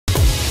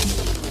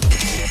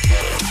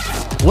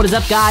What is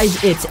up,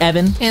 guys? It's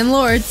Evan and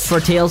Lourdes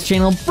for Tales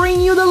Channel,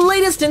 bringing you the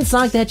latest in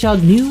Sonic the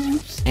Hedgehog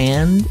news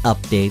and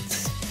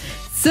updates.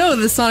 So,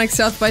 the Sonic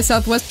South by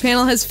Southwest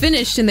panel has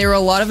finished, and there were a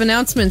lot of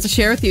announcements to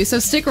share with you, so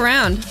stick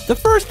around. The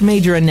first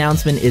major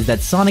announcement is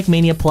that Sonic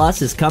Mania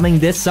Plus is coming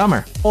this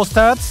summer. For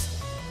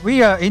starts,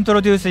 we are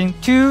introducing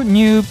 2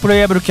 new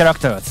playable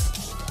characters.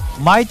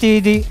 Mighty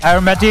the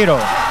Armadillo.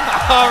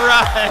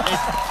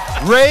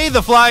 Alright! Ray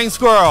the Flying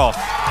Squirrel.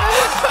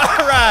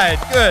 Alright,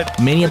 good.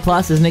 Mania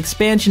Plus is an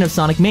expansion of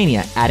Sonic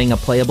Mania, adding a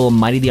playable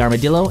Mighty the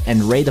Armadillo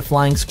and Ray the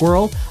Flying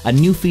Squirrel, a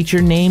new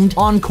feature named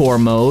Encore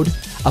Mode,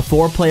 a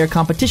 4-player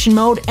competition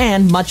mode,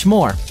 and much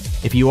more.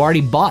 If you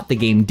already bought the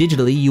game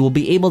digitally, you will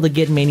be able to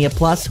get Mania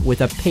Plus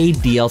with a paid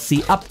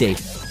DLC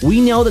update.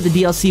 We know that the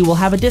DLC will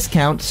have a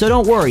discount, so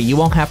don't worry, you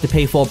won't have to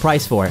pay full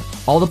price for it.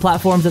 All the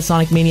platforms that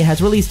Sonic Mania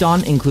has released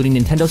on, including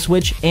Nintendo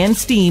Switch and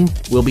Steam,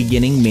 will be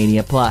getting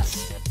Mania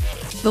Plus.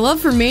 The love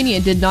for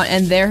Mania did not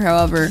end there,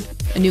 however.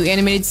 A new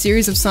animated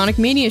series of Sonic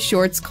Mania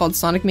shorts called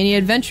Sonic Mania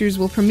Adventures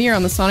will premiere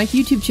on the Sonic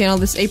YouTube channel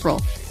this April.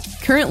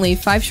 Currently,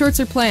 5 shorts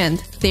are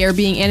planned. They are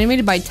being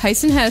animated by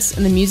Tyson Hess,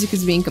 and the music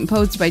is being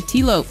composed by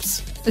T.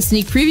 Lopes. A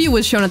sneak preview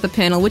was shown at the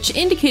panel, which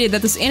indicated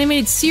that this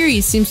animated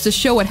series seems to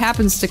show what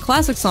happens to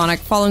classic Sonic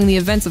following the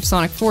events of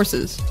Sonic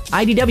Forces.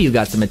 IDW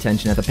got some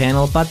attention at the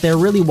panel, but there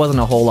really wasn't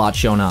a whole lot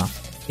shown off.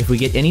 If we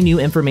get any new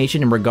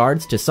information in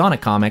regards to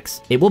Sonic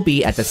comics, it will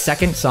be at the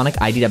second Sonic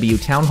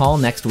IDW Town Hall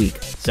next week.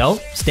 So,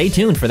 stay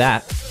tuned for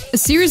that. A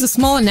series of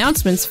small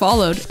announcements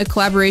followed. A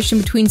collaboration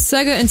between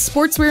Sega and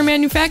sportswear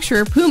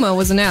manufacturer Puma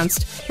was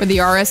announced, where the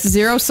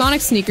RS-Zero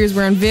Sonic sneakers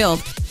were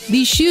unveiled.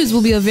 These shoes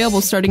will be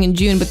available starting in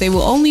June, but they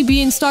will only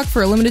be in stock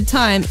for a limited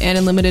time and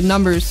in limited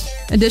numbers.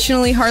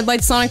 Additionally,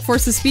 Hardlight Sonic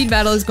Forces Speed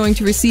Battle is going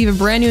to receive a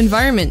brand new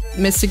environment,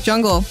 Mystic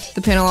Jungle.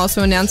 The panel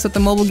also announced that the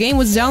mobile game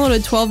was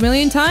downloaded 12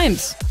 million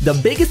times. The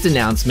biggest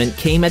announcement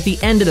came at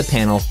the end of the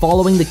panel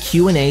following the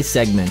Q&A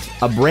segment.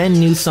 A brand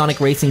new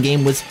Sonic racing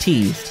game was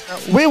teased.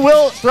 We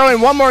will throw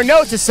in one more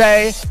note to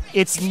say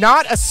it's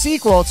not a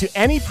sequel to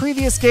any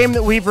previous game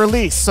that we've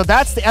released, so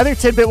that's the other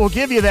tidbit we'll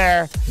give you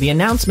there. The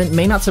announcement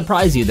may not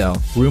surprise you though.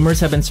 Rumors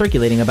have been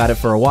circulating about it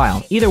for a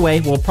while. Either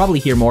way, we'll probably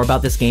hear more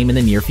about this game in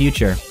the near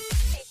future.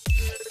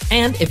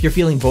 And if you're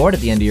feeling bored at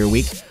the end of your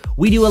week,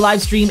 we do a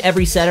live stream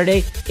every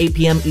Saturday, 8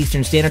 p.m.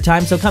 Eastern Standard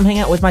Time, so come hang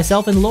out with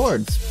myself and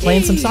Lourdes,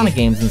 playing some Sonic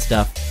games and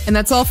stuff. And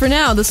that's all for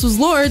now. This was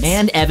Lourdes.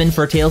 And Evan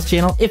for Tales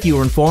Channel. If you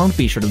were informed,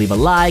 be sure to leave a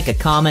like, a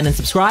comment, and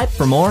subscribe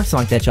for more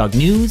Sonic the Hedgehog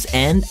news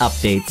and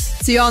updates.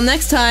 See you all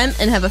next time,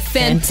 and have a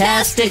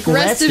fantastic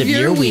rest of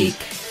your week.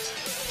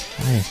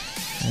 I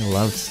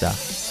love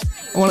stuff.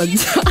 I want to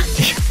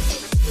die.